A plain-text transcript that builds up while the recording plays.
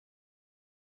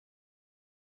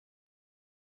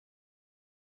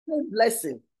a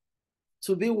blessing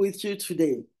to be with you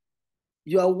today.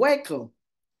 You are welcome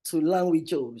to Learn with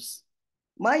Joes.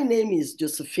 My name is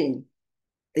Josephine,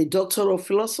 a doctor of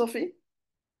philosophy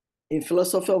in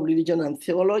philosophy of religion and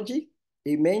theology,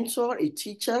 a mentor, a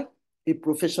teacher, a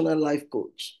professional life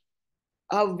coach.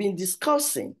 I've been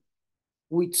discussing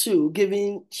with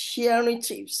you, sharing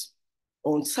tips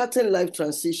on certain life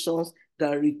transitions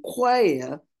that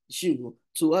require you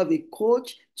to have a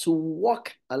coach to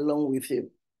walk along with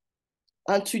you.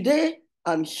 And today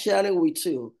I'm sharing with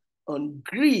you on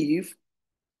grief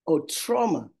or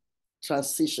trauma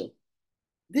transition.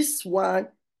 This one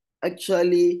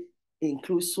actually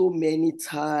includes so many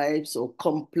types of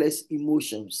complex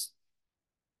emotions.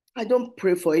 I don't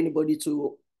pray for anybody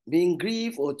to be in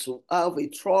grief or to have a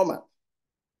trauma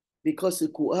because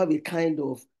it could have a kind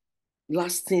of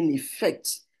lasting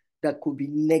effect that could be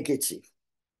negative.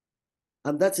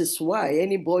 And that is why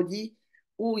anybody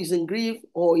who is in grief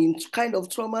or in kind of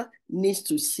trauma needs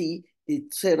to see a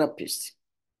therapist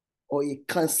or a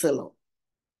counselor.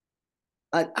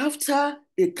 And after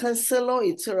a counselor,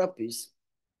 a therapist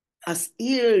has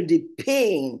healed the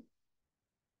pain,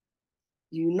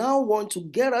 you now want to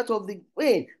get out of the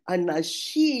pain and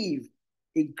achieve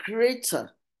a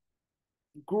greater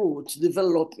growth,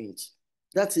 development.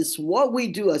 That is what we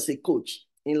do as a coach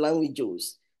in Learn with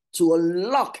Joes to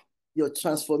unlock your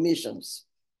transformations.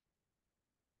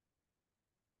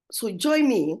 So join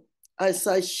me as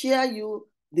I share you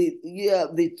the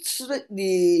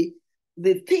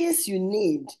things you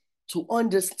need to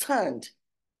understand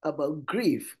about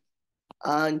grief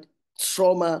and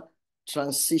trauma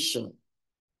transition.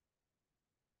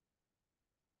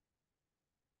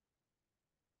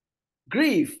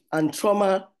 Grief and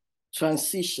trauma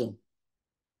transition.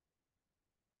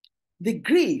 The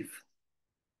grief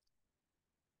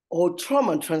or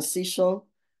trauma transition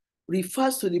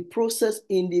refers to the process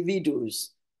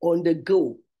individuals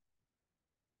undergo.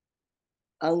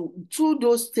 And through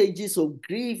those stages of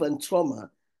grief and trauma,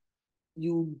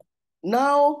 you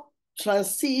now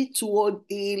transit toward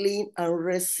healing and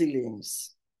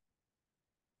resilience.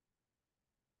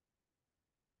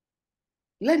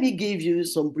 Let me give you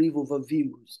some brief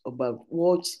overviews about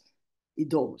what it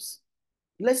does.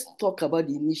 Let's talk about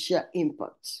the initial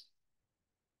impact.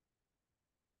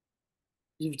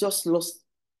 You've just lost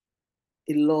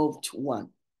a loved one,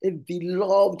 a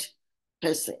beloved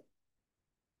person.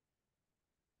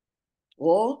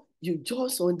 Or you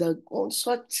just undergone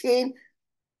certain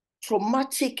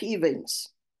traumatic events.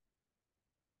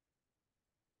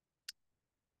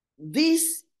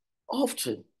 This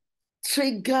often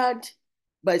triggered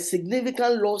by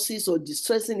significant losses or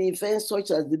distressing events such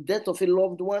as the death of a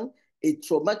loved one, a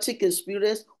traumatic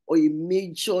experience, or a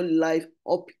major life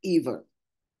upheaval.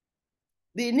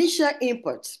 The initial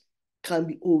impact can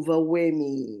be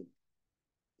overwhelming.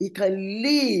 It can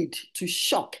lead to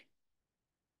shock,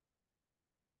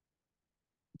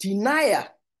 denial,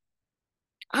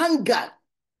 anger,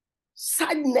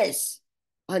 sadness,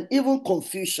 and even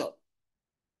confusion.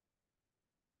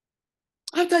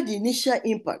 After the initial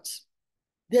impact,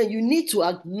 then you need to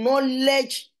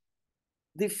acknowledge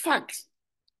the fact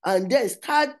and then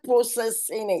start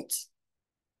processing it.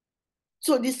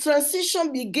 So this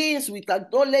transition begins with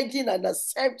acknowledging and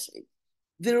accepting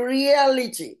the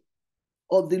reality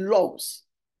of the loss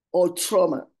or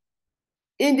trauma.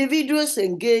 Individuals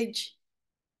engage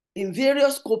in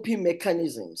various coping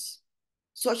mechanisms,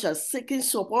 such as seeking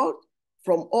support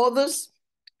from others,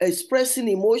 expressing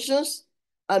emotions,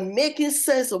 and making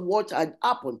sense of what had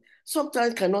happened.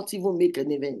 Sometimes cannot even make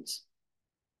an event,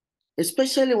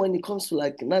 especially when it comes to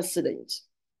like an accident,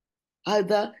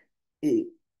 either a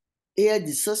air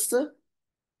disaster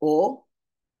or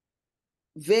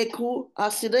vehicle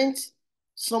accident.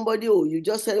 Somebody, oh, you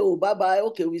just say, oh, bye-bye,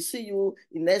 okay, we see you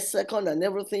in next second and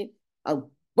everything, and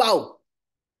wow,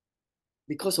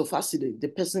 because of accident, the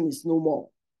person is no more.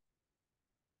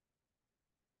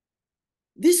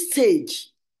 This stage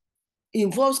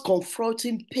involves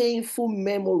confronting painful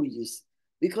memories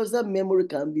because that memory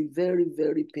can be very,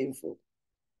 very painful.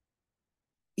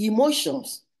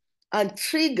 Emotions and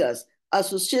triggers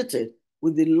associated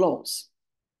with the loss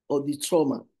or the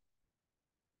trauma.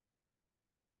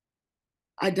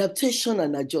 Adaptation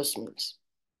and adjustment.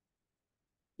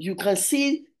 You can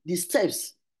see the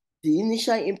steps, the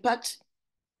initial impact,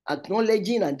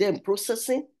 acknowledging and then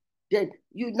processing. Then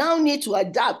you now need to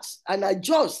adapt and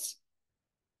adjust.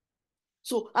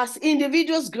 So as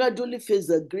individuals gradually face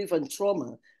the grief and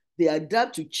trauma, they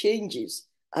adapt to changes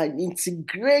and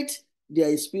integrate their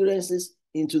experiences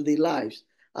into their lives.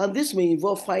 And this may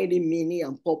involve finding meaning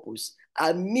and purpose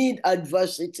amid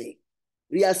adversity,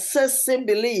 reassessing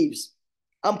beliefs,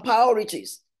 and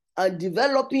priorities, and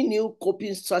developing new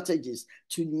coping strategies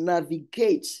to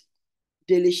navigate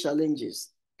daily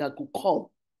challenges that could come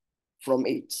from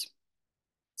it.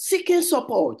 Seeking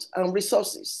support and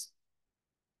resources.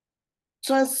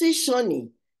 Transitioning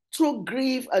through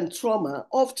grief and trauma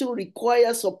often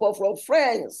requires support from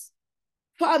friends,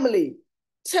 family,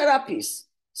 therapists,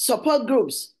 support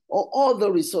groups, or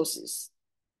other resources.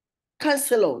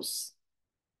 Counselors.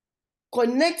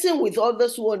 Connecting with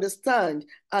others who understand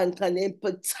and can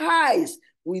empathize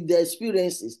with their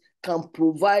experiences can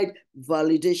provide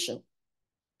validation,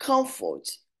 comfort,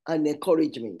 and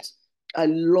encouragement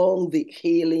along the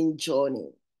healing journey.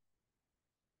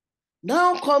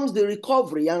 Now comes the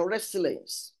recovery and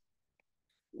resilience.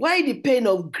 While the pain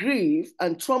of grief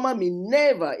and trauma may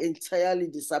never entirely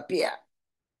disappear,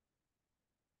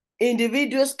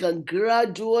 individuals can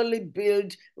gradually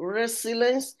build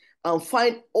resilience and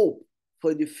find hope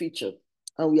for the future.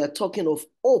 And we are talking of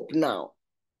hope now.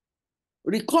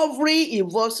 Recovery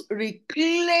involves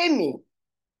reclaiming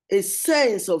a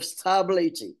sense of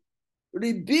stability,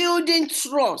 rebuilding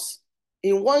trust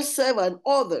in oneself and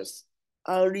others,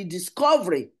 and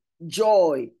rediscovering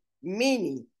joy,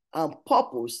 meaning, and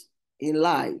purpose in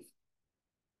life.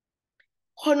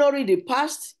 Honoring the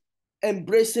past,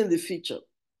 embracing the future.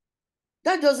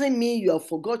 That doesn't mean you have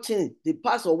forgotten the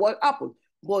past or what happened,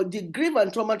 but the grief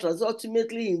and trauma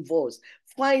ultimately involves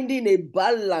finding a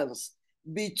balance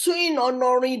between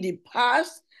honoring the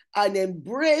past and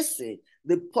embracing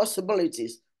the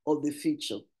possibilities of the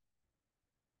future.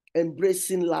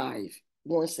 Embracing life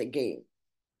once again.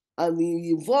 And it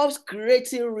involves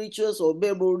creating rituals or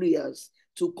memorials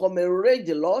to commemorate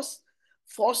the loss,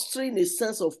 fostering a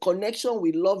sense of connection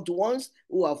with loved ones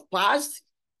who have passed,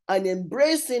 and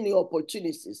embracing the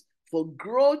opportunities for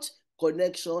growth,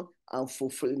 connection, and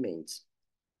fulfillment.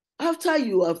 After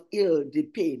you have healed the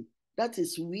pain, that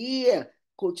is where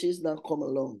coaches now come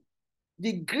along.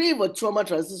 The grief or trauma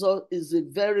transition is a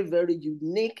very, very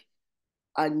unique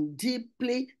and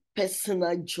deeply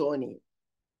personal journey.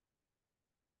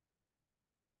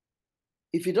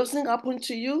 If it doesn't happen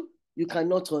to you, you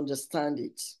cannot understand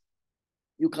it.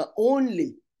 You can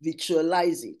only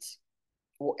visualize it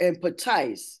or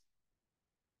empathize.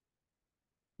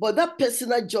 But that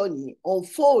personal journey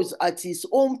unfolds at its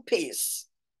own pace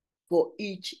for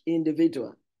each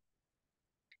individual.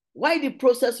 While the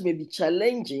process may be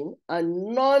challenging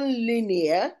and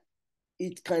non-linear,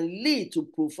 it can lead to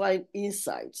profound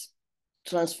insights,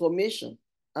 transformation,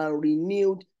 and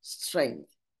renewed strength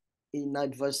in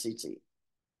adversity.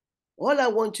 All I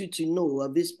want you to know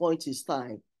at this point in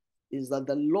time is that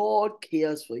the Lord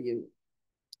cares for you.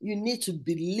 You need to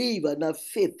believe and have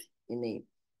faith in him.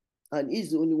 And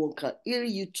he's the only one who can heal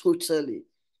you totally.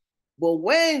 But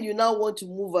when you now want to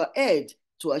move ahead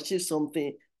to achieve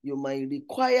something, you might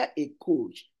require a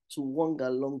coach to walk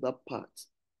along that path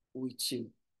with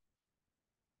you.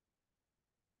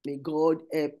 May God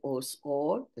help us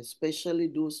all, especially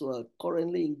those who are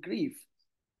currently in grief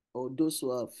or those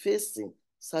who are facing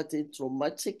certain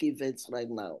traumatic events right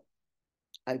now.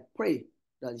 I pray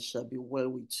that it shall be well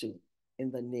with you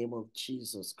in the name of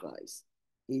Jesus Christ.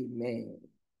 Amen.